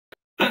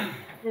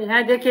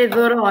هذيك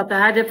ذرات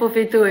هذا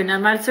بوفيتوينا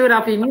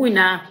Malsorja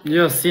بيمونا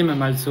Io sì, ma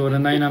Malsorja,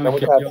 non in Double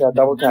tap,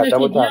 double tap,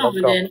 double tap. Let's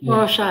go.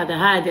 مش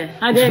هذا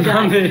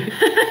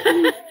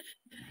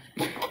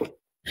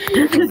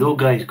So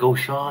guys, go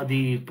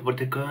شادي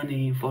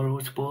برتقاني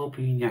فروت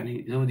بوبي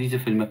يعني زو ديزي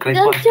فيلم كريت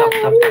باش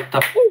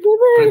تap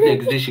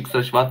كريت ديش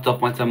اكسترا شبات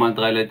توب ما تسمى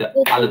تغير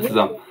على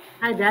التزام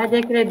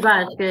هذا كريت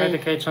باش هذا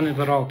كيتشان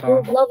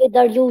البراوتا Love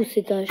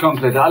Dariusi tash.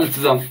 كومبليت على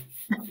التزام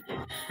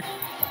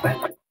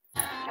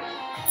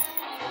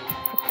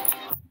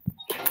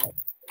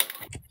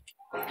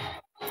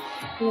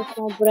Nuk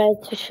ma bret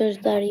që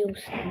është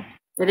Dariusi.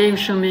 ريم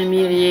شو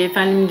ميري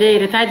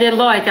فالمديرة هذه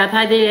اللايكات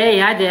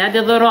هذه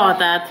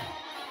ذراتات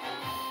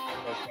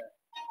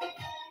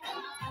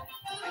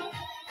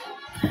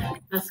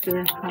بس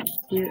كده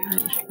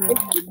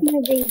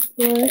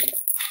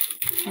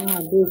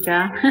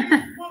بيكا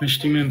مش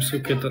تيمم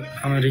سوكت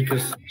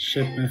أمريكا's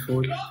ship me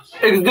full.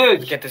 It's good.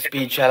 Get the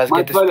speed, child. Let's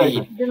get the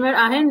speed.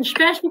 أهين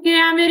شباش بكي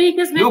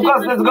أمريكا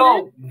Lucas, let's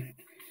go.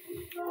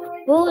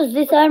 Po,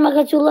 disa arma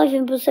ka që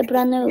lojfin po se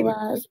pranova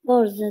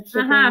sportset.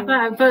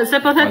 Se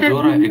po thete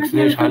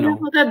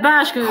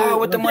bashkë. Oh,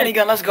 with the money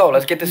gun, let's go.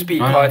 Let's get the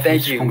speed. Oh,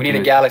 thank you. We need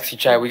a galaxy,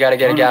 chat. We gotta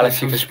get a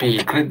galaxy for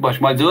speed. كريت باش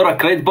Malsorja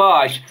كريت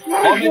باش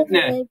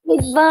قومتنا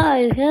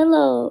Goodbye,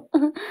 hello.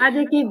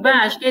 هذا كيت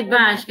باش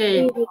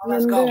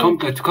Let's go. come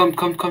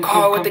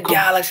Carl with the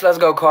galaxy. Let's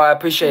go, Carl. I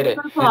appreciate it.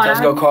 Let's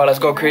go, Carl. Let's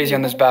go crazy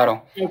on this battle.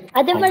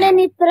 Hajde më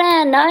leni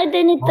tren, hajde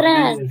një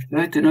tren.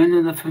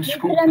 لا فهمت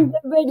شكون Tren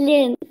për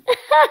Berlin.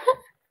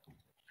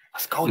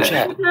 Let's go,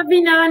 chat.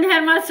 بينا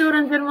نهر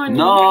Malsorja درموني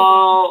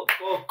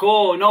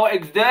نو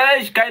اكس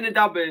داش كاين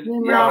دبل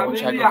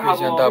Check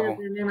crazy on double.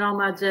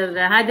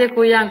 هذا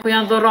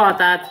كويان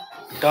ذراتات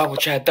Double,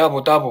 chat.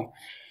 Double.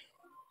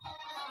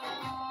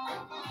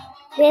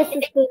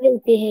 Presis për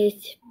veti heq.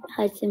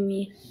 Hajde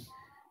mirë.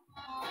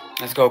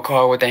 Let's go,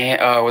 Carl with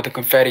the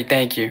confetti.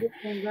 Thank you.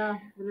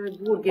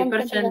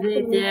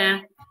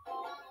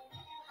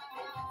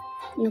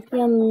 Nuk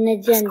jam në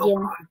gjendje.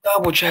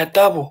 Double, chat.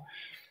 Double.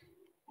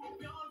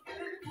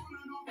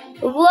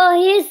 Well,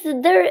 he's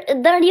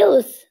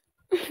Darius.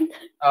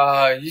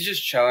 He's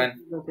just chilling.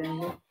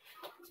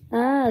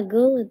 Ah,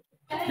 good.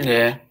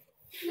 Yeah.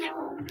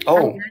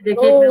 Oh.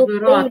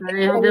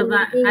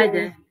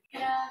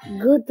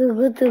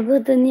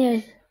 Good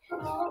news.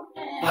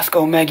 Let's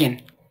go, Megan.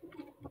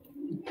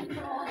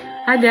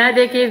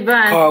 هذا كيف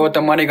باش Carl with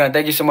the money gun.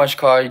 Thank you so much,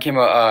 Carl. You came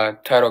a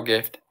title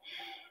gift.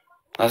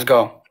 Let's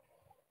go.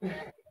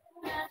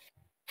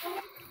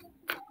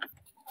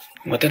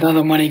 With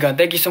another money gun.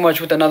 Thank you so much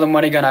with another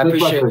money gun. I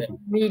appreciate it.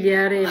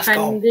 Miljari,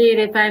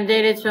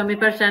 faleminderit që mi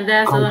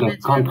përshëndes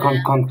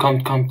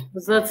Come.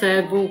 Zot se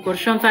e bukur,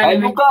 shumë Hey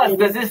faleminderit Lucas,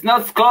 this is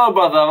not score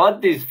brother.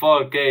 What is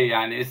 4K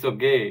يعني it's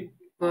okay.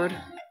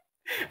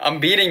 I'm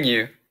beating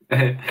you.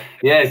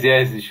 Yes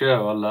sure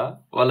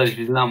والله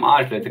شو نام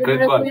عارفة كريت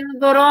باش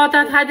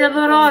ذراتات هذه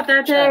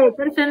ذراتات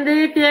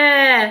përshëndetje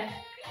يا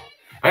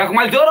أخي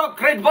Malsorja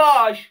كريت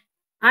باش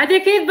هذا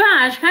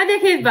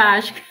كيف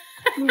باش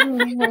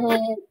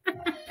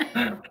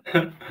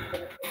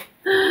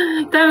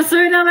Të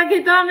mësujnë edhe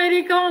këto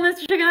Amerikanës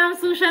që këna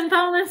mësu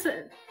shëntonës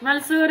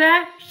Malsorja,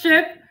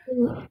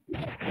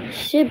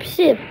 Shqip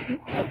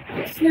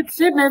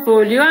me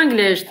fol, ju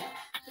anglisht.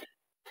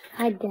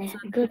 Hajde,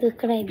 good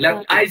krejt.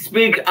 Like I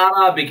speak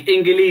Arabic,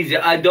 English,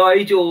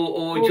 Deutsch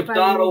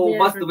وشفتار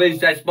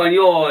وبس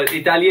اسبانيول،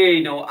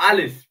 ايطاليانو،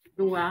 alles.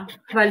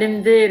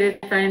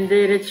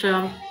 Faleminderit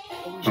shumë.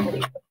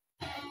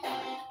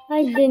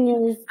 Hajde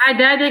njës.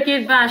 Hajde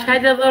kit bashk,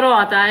 hajde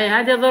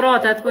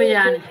dhuratat ku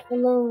janë.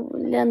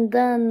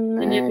 Lëndën.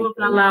 Një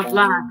boka Allah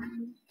blak.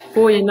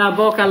 Puj, na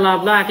boka Allah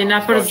blak, na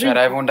Go, përzi. chat.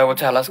 Everyone double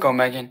tap. Let's go,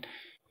 Megan.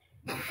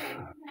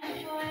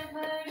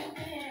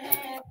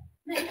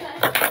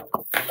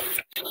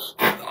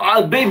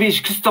 Baby,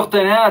 ich küsse doch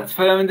dein Herz,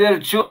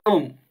 faleminderit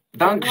shumë.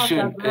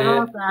 Dankeschön.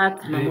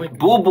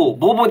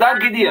 Bubu,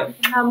 danke dir.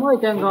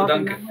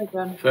 Danke.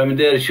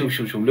 Faleminderit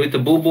shumë. Leute,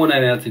 Bubu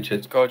nein Herzen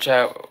chat. Go,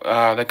 chat.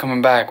 They're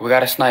coming back. We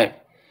gotta snipe.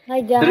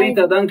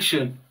 Drita,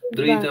 dankeschön.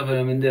 Drita,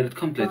 faleminderit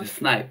komplett.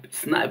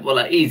 Snipe,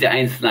 voilà, easy,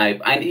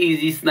 ein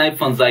easy Snipe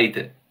von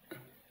Seite.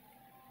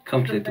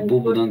 Komplett,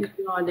 Bubu, danke.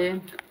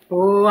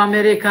 Oh,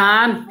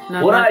 Amerikan.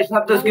 Oder ich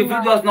hab das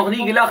Gefühl, du hast noch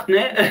nie gelacht,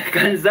 ne?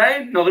 Kann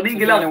sein? Noch nie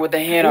gelacht. With the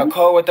hand on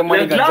Carl with the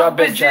money gun. Drop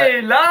big, chat.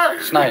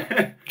 Snipe.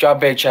 Drop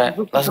big, chat.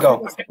 Let's go.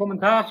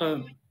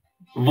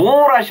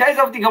 Bruder, scheiß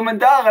auf die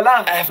Kommentare,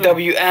 lach.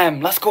 FWM.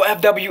 Let's go,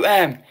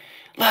 FWM.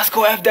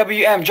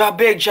 Drop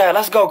big, chat.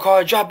 Let's go,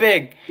 Carl. Drop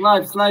big.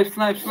 Snipe.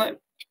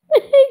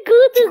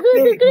 Good.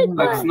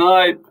 Like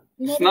snipe.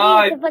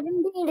 Snipe.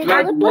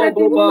 Like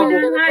Bobo Bobo.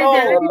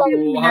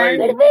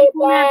 Hajde,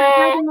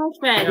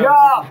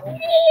 Ja.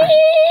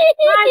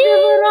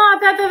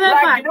 burrata të dhe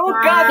Like pak.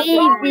 Lucas.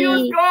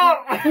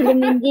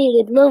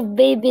 Faleminderit, love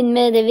babyn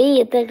me dhe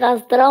vete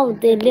kastrate, Shout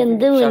out to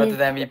lënduni.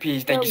 the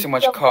MVPs. Thank you so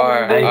much,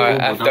 Car,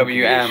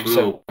 FWM,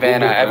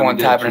 Savannah, everyone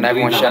tapping and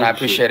everyone sharing. I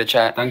appreciate it,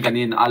 chat.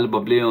 Tankanin Alba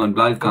Bleon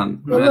Balkan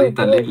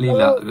Merita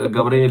Lila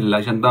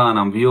Gabriella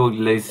Shandana Vio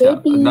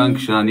Lisa Dank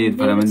Shanid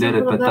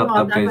Faleminderit për tap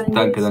tap guys.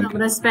 Danke.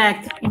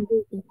 Respekt.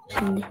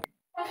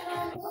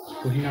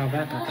 Po hina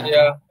vetë ata.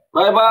 Yeah.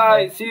 Bye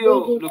bye. See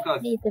you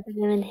Lucas.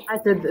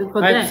 Hajde,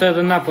 Hajde se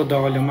edhe na po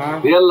dalim,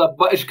 a? يلا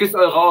بقى ايش كس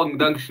اغاق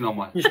دانك شنو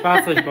ماي Ish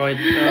pasoj pojt.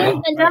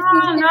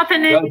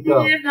 Natën e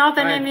mirë,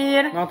 natën e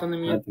mirë. Natën e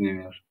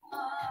mirë.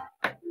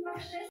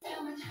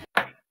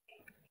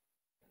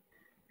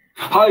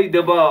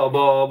 هايدا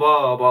بابا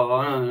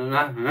بابا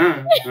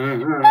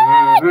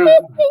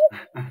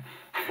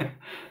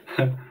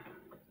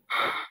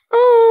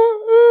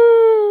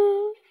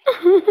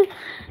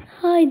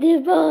Haydi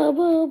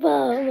baba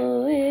baba.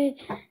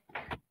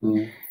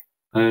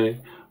 hey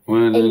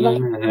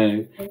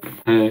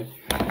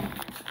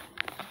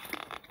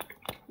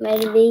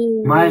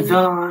Mervin.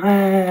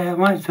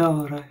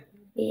 Malsorja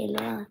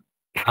Bela.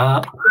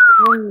 ها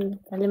بريد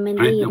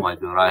Faleminderit.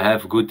 Malsorja I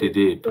have good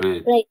idea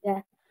بريد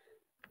Prega.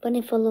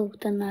 Bëni follow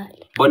kanal.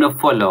 Wanna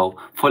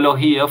follow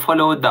here,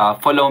 follow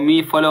that, follow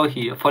me, follow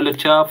here, follow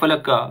cha, follow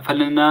ka,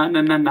 follow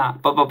na,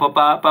 pa,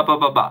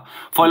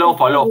 follow,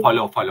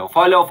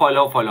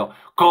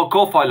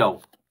 go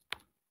follow.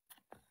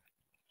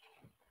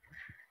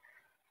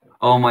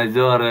 Oh my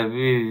God,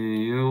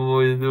 you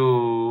always do.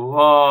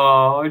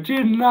 Oh,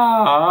 Jilla.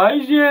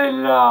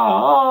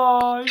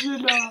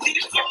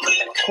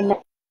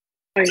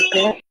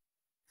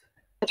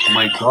 Oh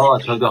my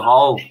God, hör doch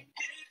auf.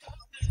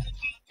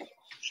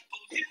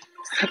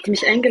 Habt ihr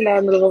mich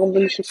eingeladen oder warum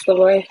bin ich jetzt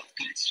dabei?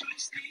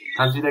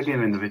 Kannst wieder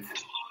gehen, wenn du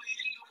willst.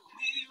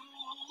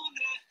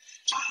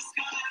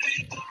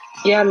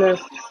 Gerne.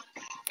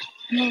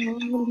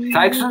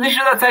 Zeigst du dich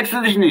oder zeigst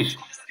du dich nicht?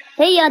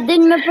 Hey, ja,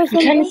 den mir Kennst du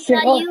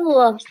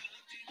presentieren.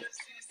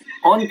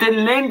 Unten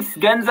links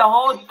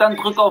Gänsehaut, dann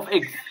drück auf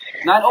X.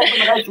 Nein,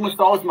 oben rechts musst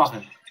du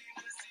ausmachen.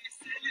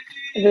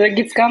 Also, da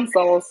geht's ganz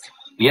aus.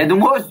 Ja, du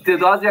musst,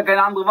 du hast ja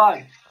keine andere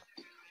Wahl.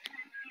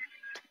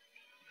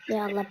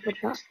 Jalla,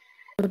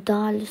 për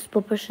dalës,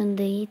 po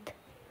përshëndet.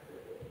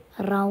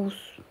 Raus.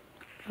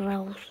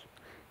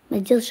 Me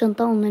gjithë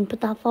shëntonën për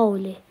ta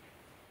foli.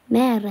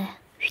 Mere.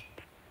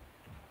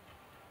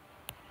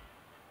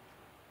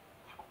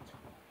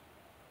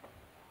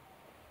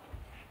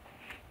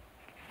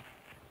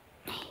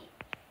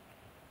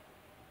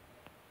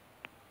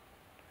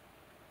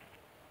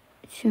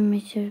 Që me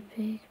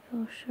qërpik,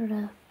 po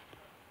shërë.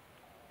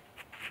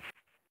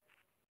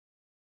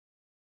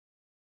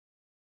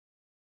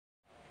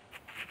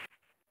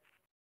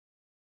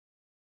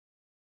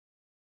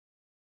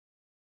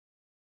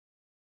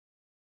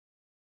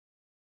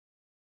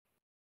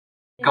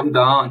 Come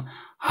down.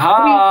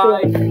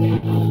 Hi.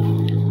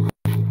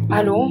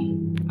 Hallo?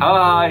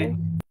 Hi.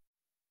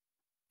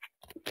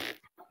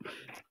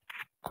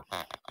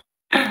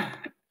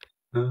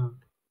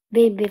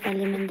 Baby,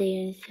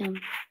 faleminderit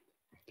shumë.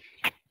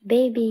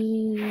 Baby.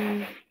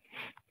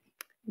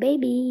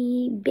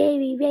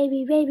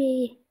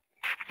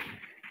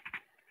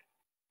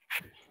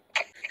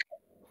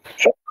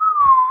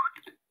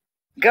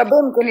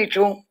 Gabim keni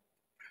çu.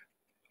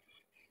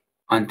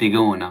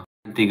 Antigona.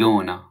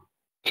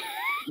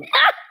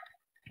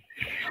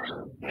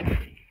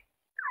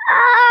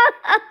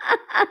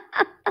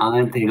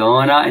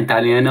 Antigona,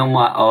 italiano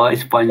o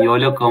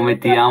españolo, come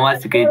ti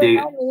llamas?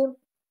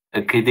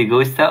 ¿Qué te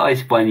gusta o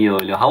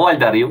españolo? How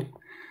old are you?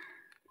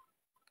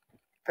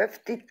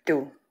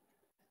 52.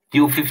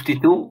 You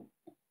 52?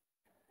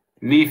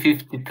 Me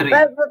 53.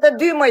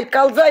 52 moj,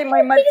 kallzoj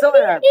moj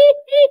Malsorja.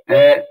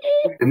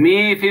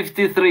 Me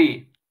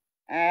 53.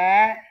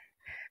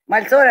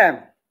 Malsorja,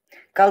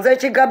 kallzoj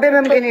që gabim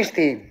më keni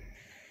shti.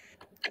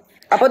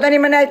 Apo tani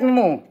më nejt më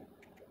mu?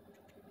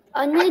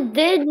 A në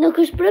det nuk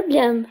është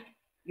problem.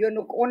 Jo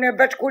nuk, unë e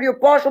veç kur ju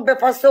pashu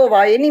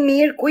befasova. Jeni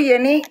mirë, ku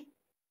jeni?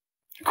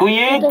 Ku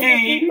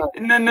jeti?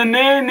 Në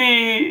neni.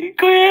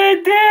 Ku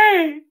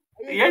jeti?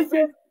 Yes.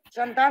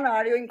 Shantana,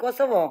 are you in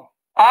Kosovo?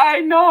 I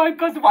know,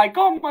 because I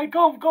come,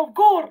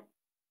 kur.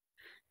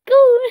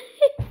 Cool.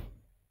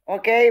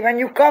 Okay, when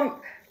you come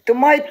to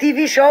my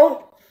TV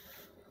show,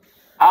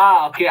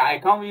 Okay, I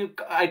come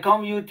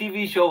you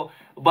TV show,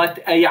 but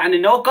يعني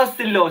no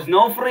costillos,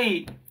 no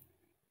free.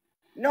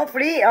 no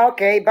free?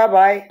 Okay,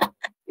 bye-bye.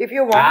 If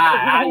you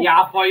want.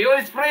 Yeah, for you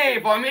it's free,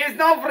 for me it's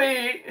no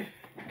free.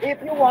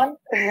 If you want.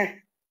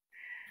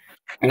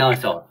 No,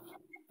 so.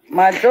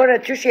 Malsorja,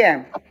 qysh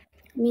jem?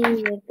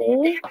 Mirë,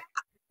 dhe.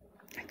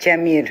 Që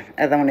mirë,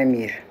 edhe unë e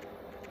mirë.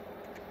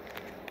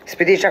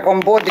 S'pëdi që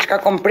kom bot, diçka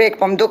kom prek,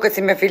 po m'duke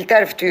si me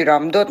filter ftyra,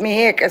 m'do t'mi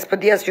hek, e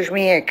s'pëdi as qysh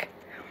mi hek.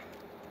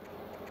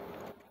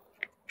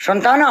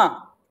 Shantana?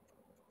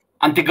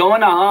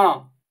 Antigona, huh?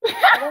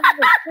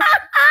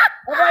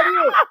 How are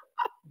you?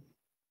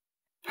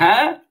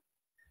 Huh?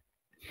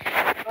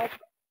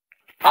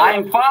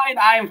 I'm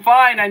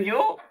fine, and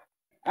you?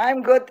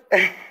 I'm good.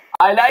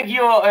 I like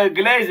your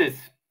glazes.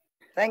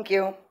 Thank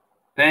you.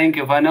 Thank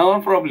you,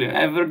 no problem,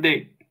 every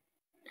day.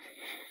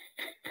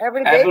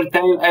 Every day? Every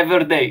time,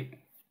 every day.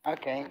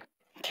 Okay.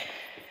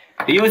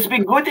 You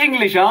speak good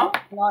English, huh?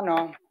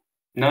 No.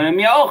 No,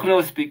 me auch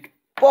no speak.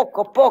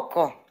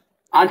 Poco.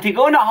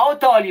 Antigona, how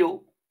tall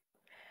you?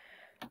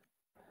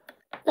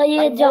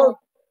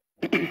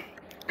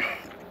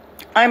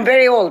 I'm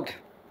very old.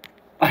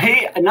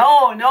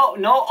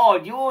 No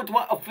old. You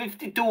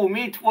 52,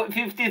 me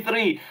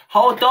 53.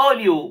 How tall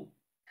you?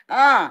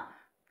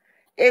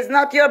 It's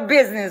not your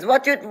business.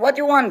 What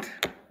you want?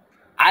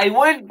 I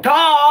will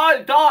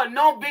tall.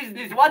 No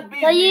business. What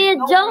business?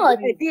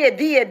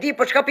 Di,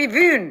 po çka pi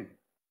vyn?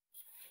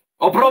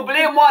 O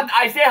problem what?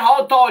 I say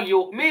how tall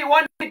you? Me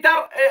 1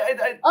 meter.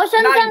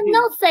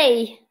 No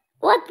say.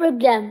 What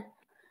problem?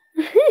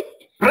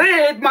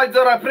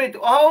 Malsorja, Prit.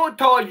 How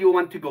tall you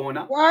want to go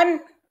now? One.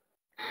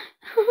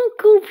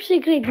 Kup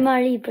shikrit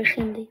Mari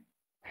përshëndi.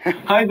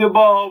 Hajde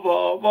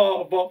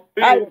baba.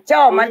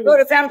 Ciao,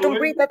 Malsorja, se jam të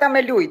mbrit ata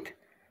me lujt.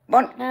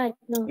 Bon,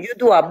 you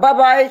dua.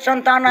 Bye,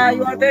 Shantana,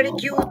 you are very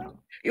cute.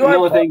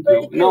 No, thank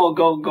you. No,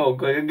 go.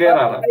 Get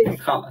out.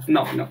 خلاص,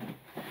 no.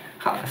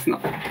 خلاص, no.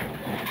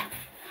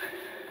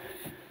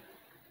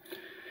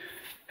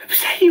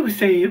 Say,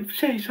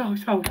 so.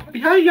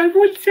 I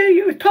will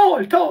say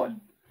tall.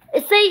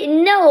 Say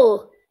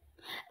no.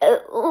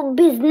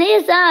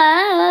 Business.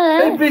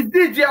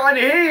 Business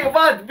يعني هي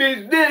what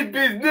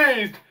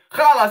business.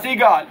 خلاص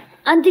يقال.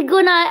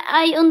 Antigona,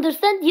 I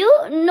understand you.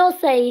 No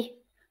say.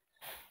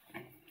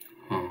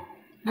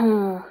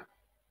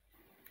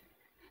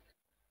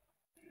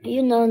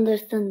 You don't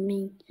understand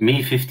me.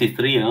 Me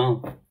 53, huh?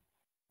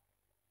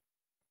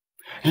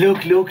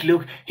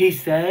 Look. He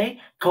say,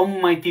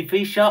 come my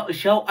TV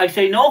show. I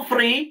say no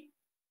free.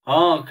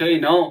 Okay,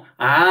 no.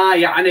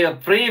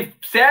 يعني free,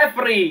 say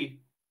free.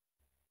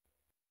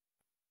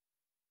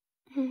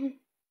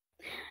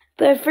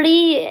 Per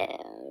free.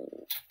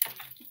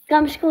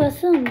 Kam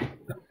shkuasën.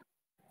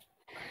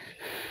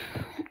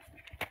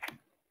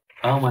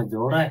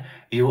 Malsorja,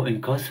 you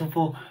in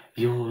Kosovo,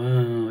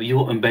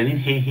 you in Berlin,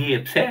 he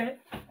upset.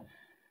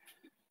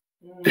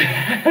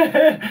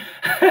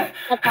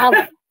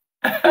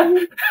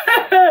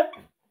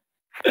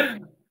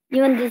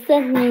 You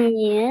understand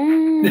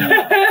me?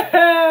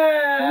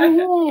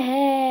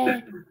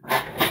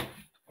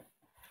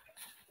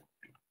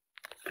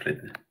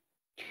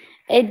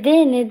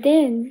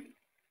 Edin.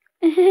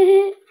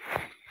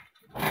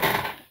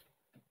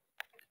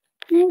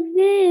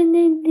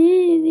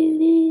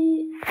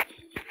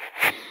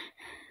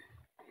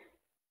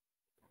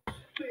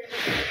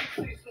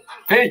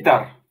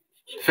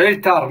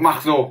 فلتر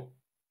مخزوق.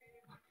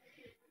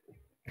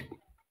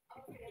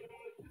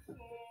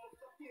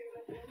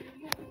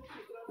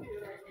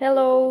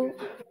 Hello,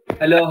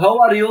 how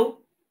are you?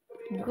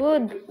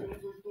 good.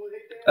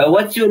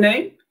 What's your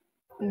name?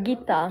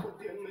 Gita.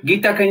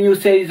 Gita, can you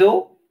say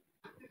so?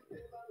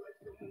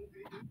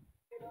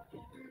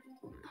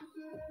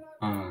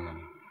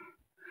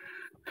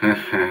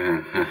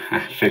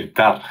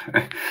 فلتر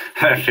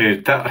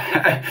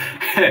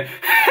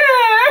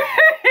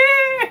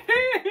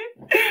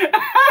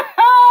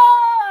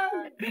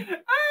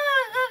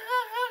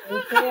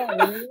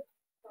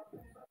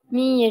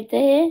Mirë të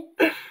he?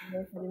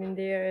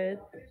 Faleminderit.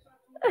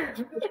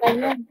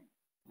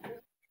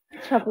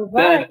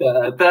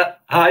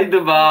 هايدي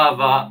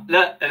بابا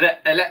لا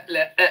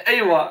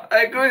ايوه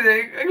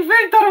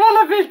فلتر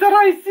والله فلتر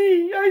I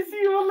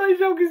see والله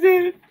جوك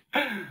زين.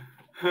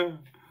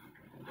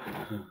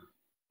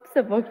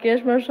 Se po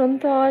kesh më shumë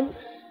ton.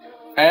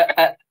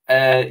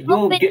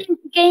 Po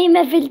ke hi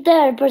me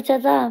filter për që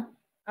ta?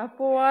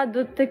 Apo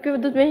do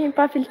të me him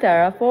pa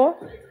filter, apo?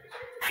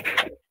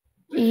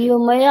 Jo,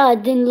 më ja,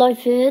 din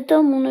life të,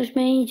 mund është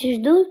me hi që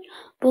shdu,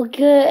 po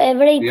kë e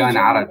vrejtë يعني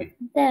عربي.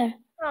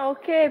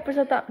 Okay, për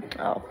që ta.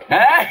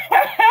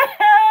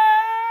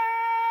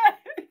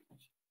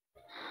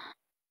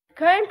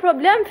 Kein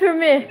problem für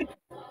mich.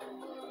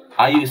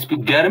 You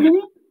speak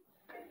Germany?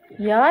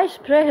 Ja, ich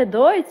spreche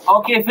Deutsch.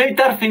 Okay,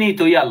 filter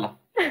finito, يلا.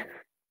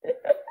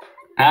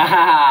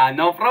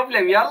 No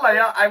problem,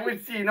 يلا, I will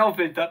see, no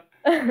filter.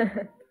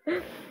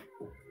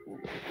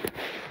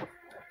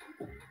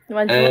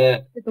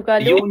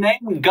 You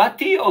name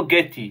Gati or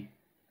Getty?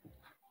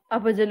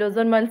 Apo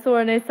gjelozon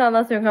Malsorja në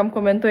Isana se unë kam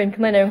komentojnë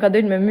kënajnë, unë ka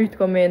dojnë me mytë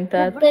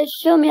komentat. Për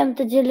shumë jam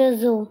të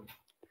gjelozu.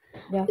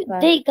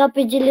 Te I ka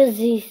për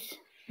gjelozis.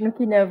 Nuk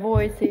I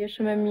nevoj se je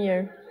shumë e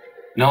mirë.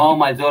 No,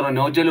 Malsorja,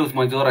 no jealous,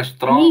 Malsorja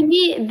strong.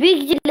 Big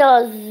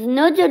jealous,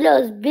 no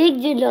jealous, big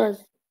jealous.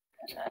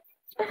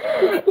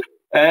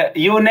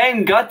 You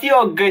name Gati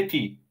or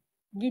Getty?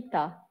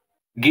 Gita.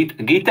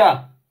 Gita?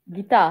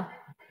 Gita.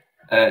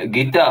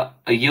 Gita,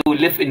 you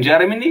live in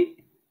Germany?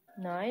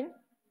 Nein.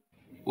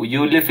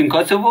 You live in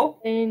Kosovo?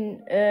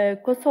 In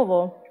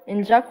Kosovo,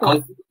 in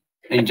Gjakova.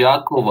 In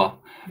Gjakova.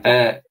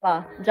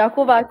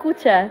 Gjakova,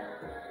 kuće?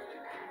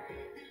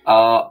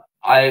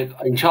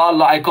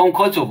 Inshallah, I come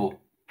Kosovo.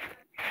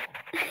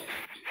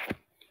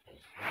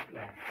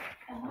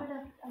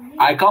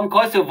 I come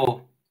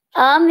Kosovo.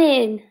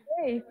 Amin.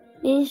 Hey.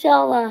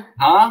 İnşallah.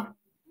 Huh?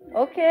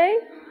 Okay.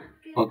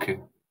 Okay.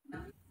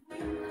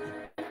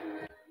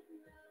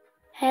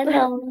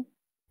 Hello.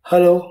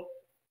 Hallo.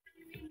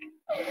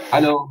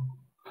 Hello.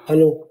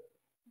 Hallo.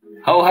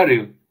 How are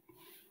you?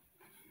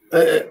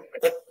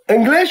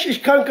 Englisch?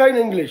 Ich kann kein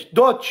Englisch.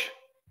 Deutsch.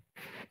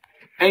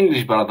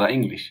 English, brother,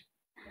 English.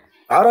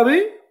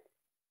 Arabi?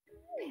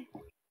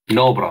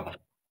 No, brother.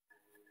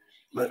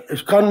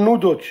 Ich kann nur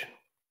Deutsch.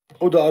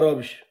 Oder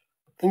Arabisch.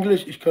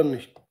 Englisch, ich kann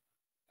nicht.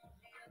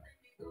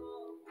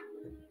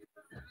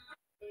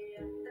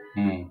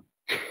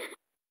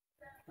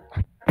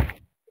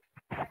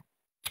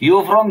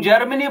 You from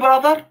Germany,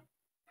 brother?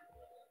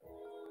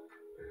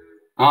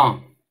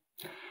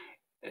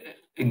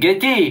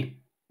 Getty.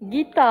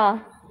 Gita.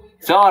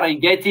 Sorry,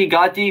 Getty,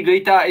 Gatti,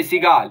 Gita ist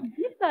egal.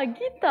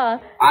 Gita.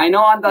 I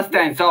don't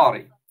understand,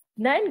 sorry.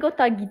 Nein,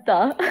 Gota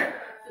Gita.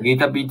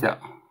 Gita, bitte.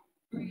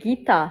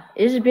 Gita.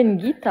 Ich bin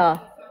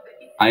Gita.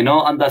 I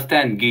don't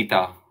understand,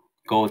 Gita.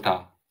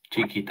 Gota.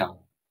 Chiquita.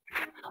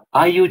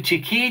 Are you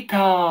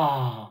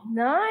Chiquita?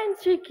 Nein,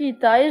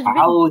 Chiquita. Ich bin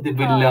Aoud Gita.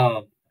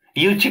 billah.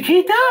 You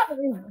Chiquita?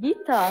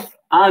 Gita.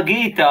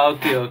 Gita,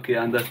 okay,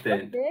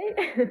 understand.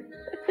 Okay.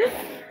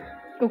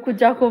 Kuku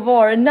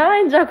Gjakovor.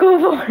 Nein,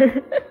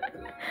 Gjakovor.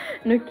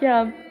 Nuk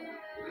jam.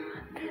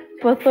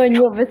 Po thoj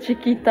njove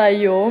Chiquita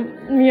jo.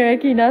 Mire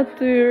kina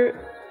tyr.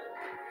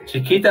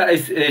 Chiquita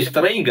ist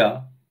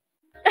Streiger.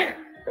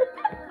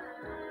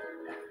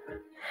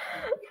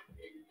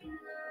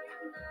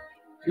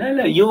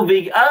 لا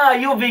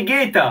you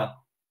Vegeta.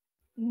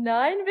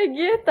 Nein,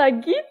 Vegeta,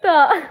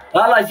 Gita.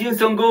 خلاص you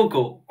Son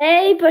Goku.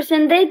 Hey,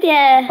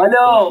 përshëndetje.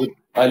 Hello.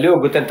 Hallo,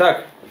 guten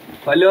Tag.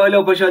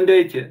 Hallo,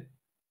 përshëndetje.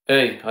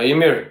 Hey, how you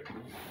mir?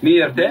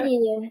 Mirë, te?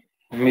 Mirë.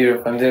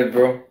 Mir, vandaag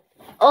bro.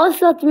 O,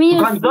 sot Du mirë.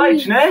 kannst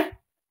Deutsch, ne?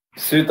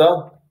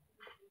 Süda?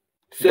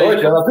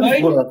 Deutsch, ja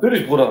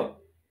natürlich Bruder.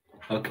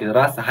 Okay,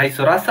 Rasa. Heißt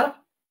du Rasa?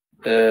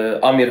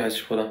 Amir heißt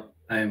ich Bruder.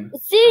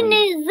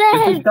 Syni Bist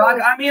du zëher.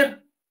 stark, Amir?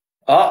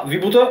 Wie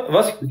Bruder?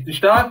 Was? Bist du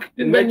stark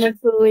in Matches?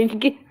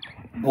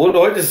 Bruder,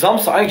 heute ist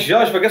Samstag eigentlich,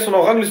 ja, ich war gestern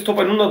auch Rangliste Top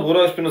 100,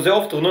 Bruder, ich bin nur sehr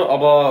oft drin,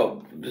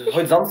 aber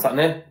heute Samstag,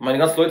 ne? Meine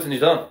ganzen Leute sind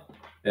nicht da.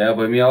 Ja,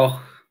 bei mir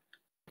auch.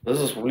 Das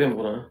ist das Problem,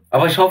 Bruder. Ne?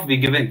 Aber ich hoffe, wir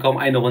gewinnen. Komm,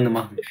 eine Runde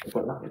machen.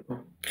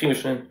 Kriegen wir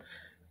schon hin.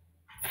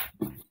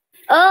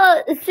 Oh,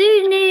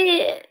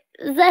 Syni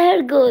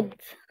zëher gut.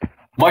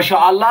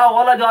 MashaAllah,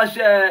 Wallah, du hast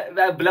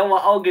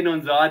blaue Augen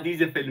und so,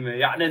 diese Filme.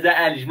 Ja, ne, sehr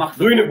ehrlich, mach's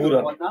so. Grüne,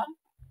 Bruder.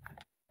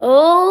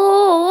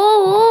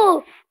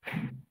 Oh.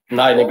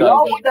 Nein, egal.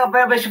 Blau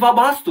oder welche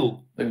Farbe hast du?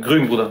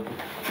 Grün, Bruder.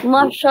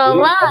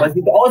 Mashallah. Aber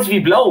sieht aus wie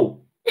blau.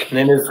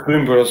 Nee, das ist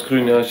grün, Bruder, das ist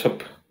grün, ja, ich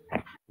hab...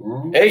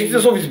 Echt, sieht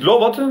das so wie blau,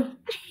 warte?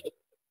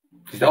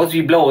 Sieht aus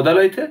wie blau, oder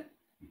Leute?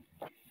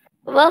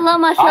 Wallah,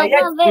 mashallah.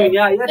 Jetzt grün,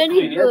 ja, jetzt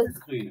grün, jetzt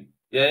ist grün.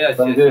 Ja, jetzt.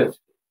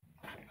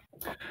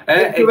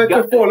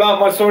 Welke voor, laat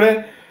maar,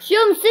 sorry.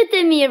 Shumë sytë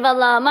e mirë,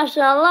 valla,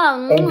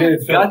 mashallah.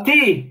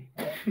 Gati.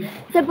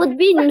 Se po të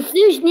binë më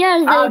sysh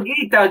njerëzve.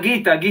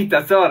 Gita,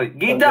 sorry.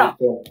 Gita.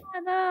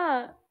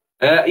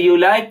 You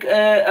like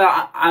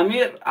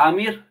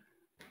Amir?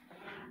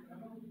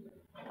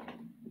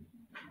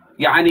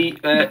 يعني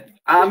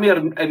Amir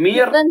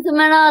Mir? Shkën të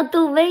meratu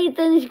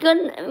vetën, shkën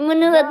më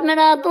në dhe të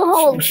meratu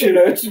holë.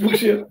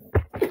 Bukshira.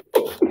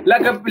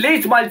 لك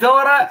بليز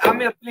Malsorja,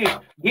 Amir please.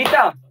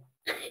 Gita.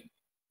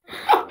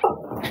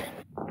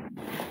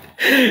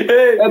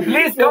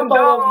 Please come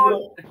down.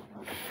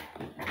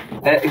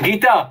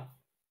 Gita.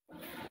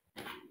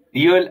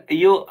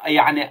 You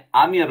يعني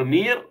Amir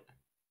Mir?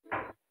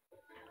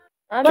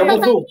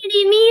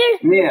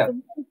 Mir.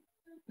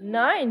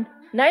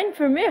 Nein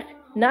für mich.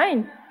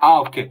 Nein.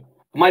 Okay.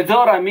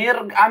 Malsorja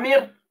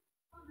Amir?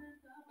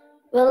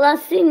 Wallah,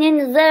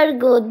 singing very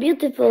good,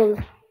 beautiful.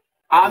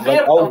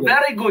 Amir,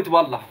 very good,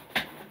 wallah.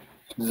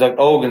 Sie sagt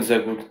Augen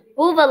sehr gut.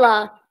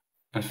 Wallah.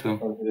 Achso.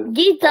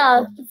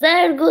 Gita,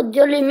 very good,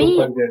 jolly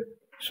me.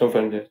 Schon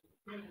von dir.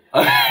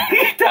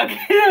 Gita,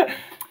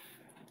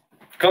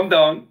 come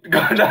down.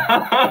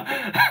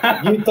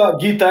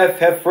 Gita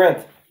have friend.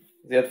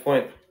 Sie hat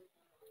Freund.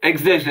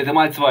 XD, lete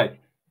mal 2.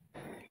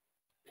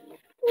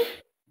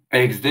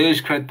 XD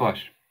ist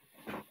Kretbash.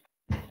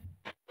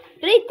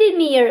 Riti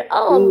mirë,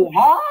 oh.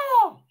 Oha!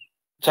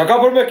 Qa ka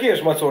për me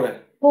kesh, Malsorja?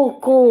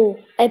 Ku,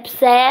 e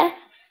pse?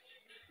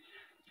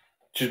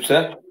 Qysh pse?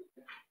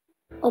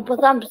 O po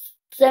thamë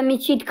pse mi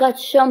qitë ka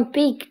që shumë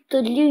pikë të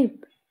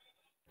lypë.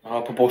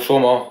 Po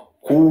shumë,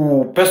 Ku,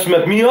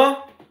 15.000?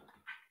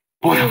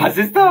 Bruder, was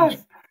ist das?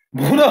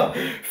 Bruder,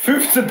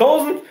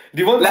 15.000?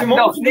 Die wollen sie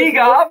noch nie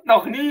gehabt,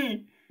 noch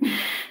nie.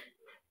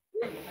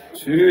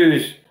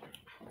 Tschüss.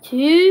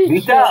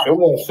 Gita.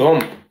 Schon.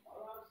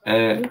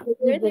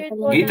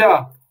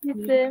 Gita.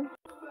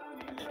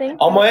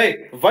 Aber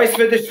ey, weißt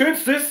du, wer der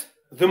Schönste ist?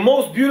 The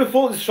most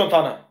beautiful ist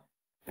Shantana.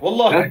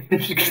 Wallah.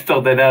 Ich küsse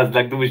doch dein Herz,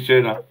 sag du bist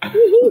schöner.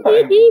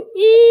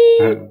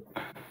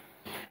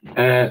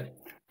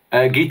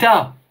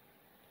 Gita.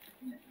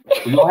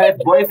 You have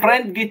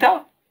boyfriend,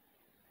 Gita?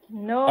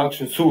 No.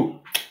 Dankeschön zu.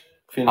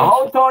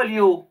 How tall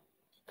you?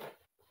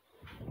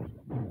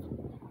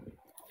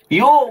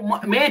 Jo,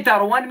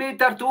 meter, 1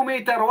 meter, 2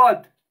 meter,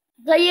 what?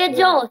 Sa je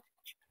gjatë?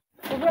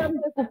 Po pra më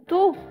të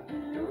kuptu.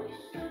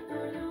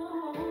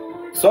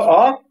 Sa,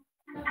 a?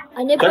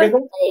 A ne Çfarë për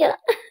ke të ja.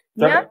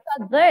 Një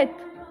 70.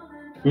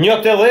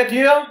 1,80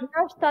 je?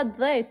 Një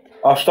 70.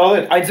 A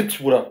 70?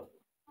 1,70 bura.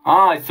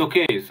 Ah, it's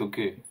okay, it's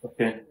okay.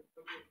 Okay.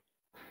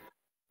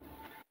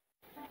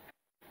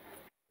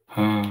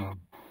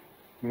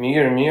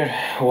 Mir.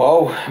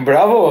 Wow,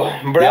 bravo.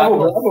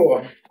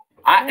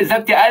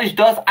 Sag dir ehrlich,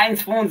 das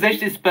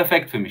 1,65 ist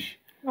perfekt für mich.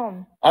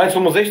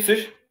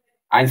 1,65?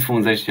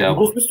 1,65, ja. Wie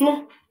groß bist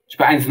du? Ich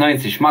bin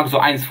 1,90. Ich mag so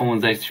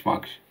 1,65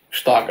 mag ich.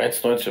 Stark,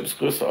 1,90, du bist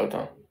größer,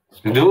 Alter.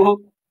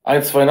 Du?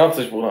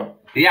 1,82, Bruder.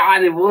 Ja,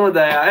 ne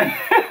Bruder, ja.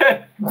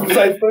 Du bist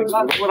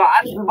 1,90. Bruder,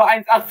 alles über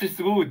 1,80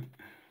 ist gut.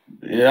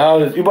 Ja,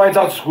 über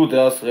 1,80 gut,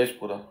 ja, hast recht,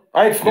 Bruder.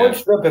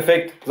 1,90 wäre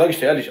perfekt, sag ich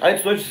dir ehrlich.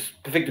 1,90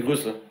 ist perfekte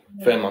Größe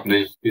für einen Mann.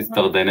 Das ist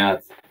doch dein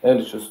Herz.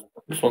 Ehrlich, das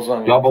muss man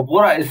sagen. Ja, aber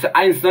Bruder,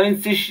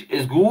 1,90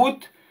 ist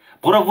gut.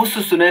 Bruder,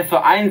 wusstest du, ne,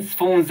 für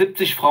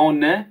 1,75 Frauen,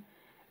 ne,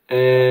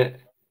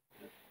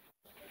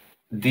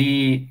 für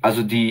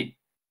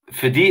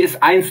die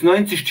ist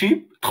 1,90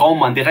 Typ,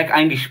 Traummann, direkt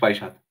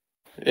eingespeichert.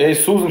 Ey,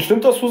 Susan,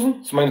 stimmt das, Susan?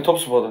 Das ist meine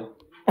Top-Supporter.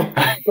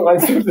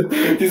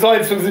 Die ist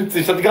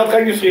 1,75, hat die gerade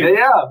reingeschrieben.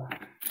 Ja.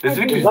 Das ist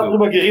wirklich so. so.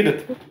 Darüber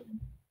geredet.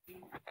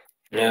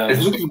 Ja. Das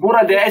ist wirklich,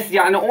 Bruder, der ist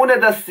ja, ohne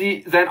dass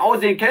sie sein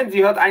Aussehen kennt,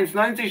 sie hört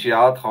 1,90,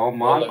 ja,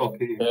 Traummann,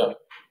 okay. Ja.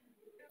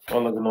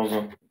 Wallah,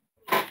 genauso.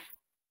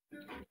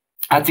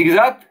 Hat sie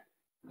gesagt?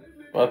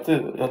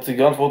 Warte, hat sie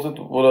geantwortet?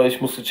 Oder ich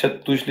muss den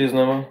Chat durchlesen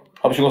einmal.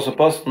 Habe ich irgendwas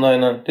verpasst?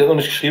 Nein. Die hat noch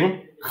nicht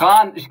geschrieben.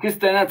 Khan, ich küsse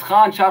dein Herz,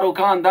 Khan, Sharo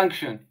Khan,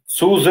 dankeschön.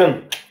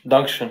 Susan,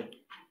 dankeschön.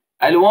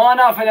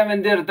 Alwana,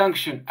 Felavendir,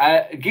 dankeschön.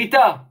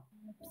 Gita.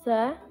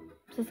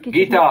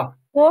 Gita.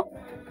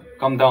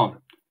 Calm down.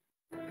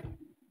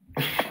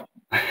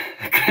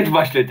 Kein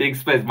Waschlet,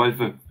 Express, mal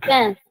 5.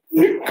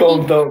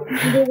 Calm down.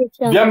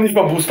 Wir haben nicht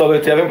mal Booster,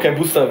 Leute. Ja, wir haben keinen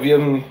Booster. Wir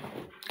haben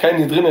keinen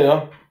hier drin,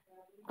 ja.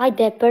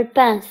 Hajde, për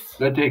 5.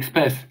 Leute,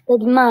 Express. Të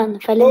dman,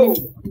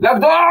 faleminderit. Sag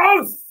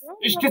das!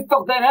 Ich küsse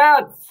doch dein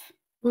Herz.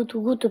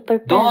 Gutu, për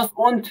 5. Das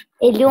und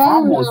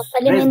Eliona,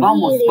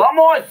 faleminderit.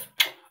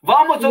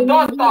 Vamos und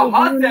das da,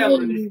 Hasser.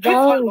 Ich küsse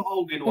eure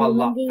Augen,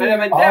 Wallah.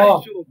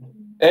 Felavendir schon.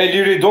 Ey,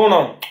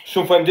 Liridona,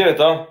 schon vermderet,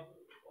 ha?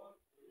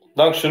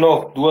 Dankeschön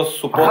auch. Du hast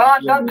Support.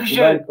 Khan,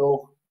 dankeschön.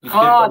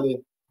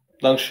 Khan.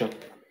 Dankeschön.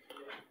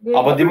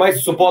 Aber die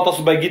meisten Support hast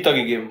du bei Gita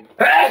gegeben.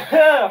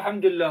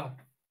 Alhamdulillah.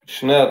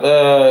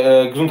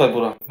 Schnell, Gesundheit,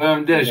 Bruder.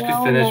 Ich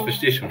küsse den, ich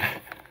verstehe schon.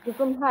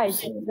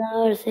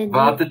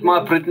 Wartet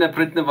mal,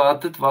 Pritne,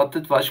 wartet.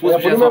 Ich muss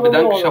mich erstmal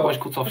bedanken, ich habe euch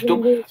kurz auf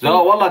Stumm. So,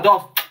 Wallah,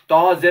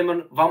 da sehen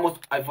wir, vamos,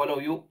 I follow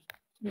you.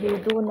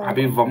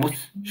 Habib, vamos,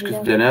 ich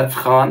küsse den Herz,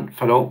 Khan,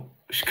 follow.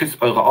 Ich küsse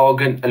eure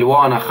Augen,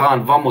 Elwana,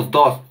 Khan, vamos,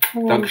 das.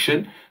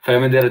 Dankeschön.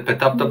 Felavendir,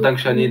 petaptap,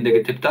 dankeschön an jeden, der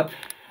getippt hat.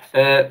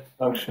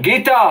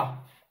 Gita!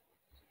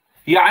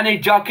 يعني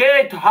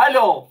جاكيت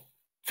هالو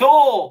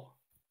تو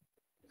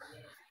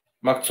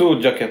Makzu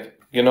Jacket,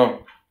 genau.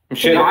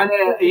 يعني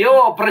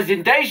يو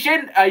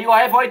برزنتيشن you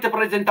have heute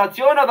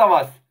Präsentation oder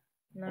was?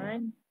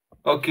 Nein.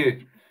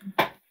 Okay.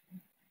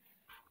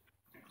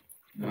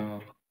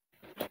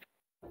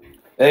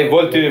 Ey,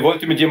 wollt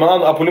ihr mit jemand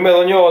anderem, Apollime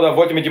oder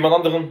wollt ihr mit jemand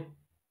anderem?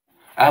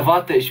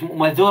 Warte, ich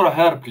mal so,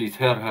 hör, please,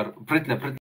 hör. Britne.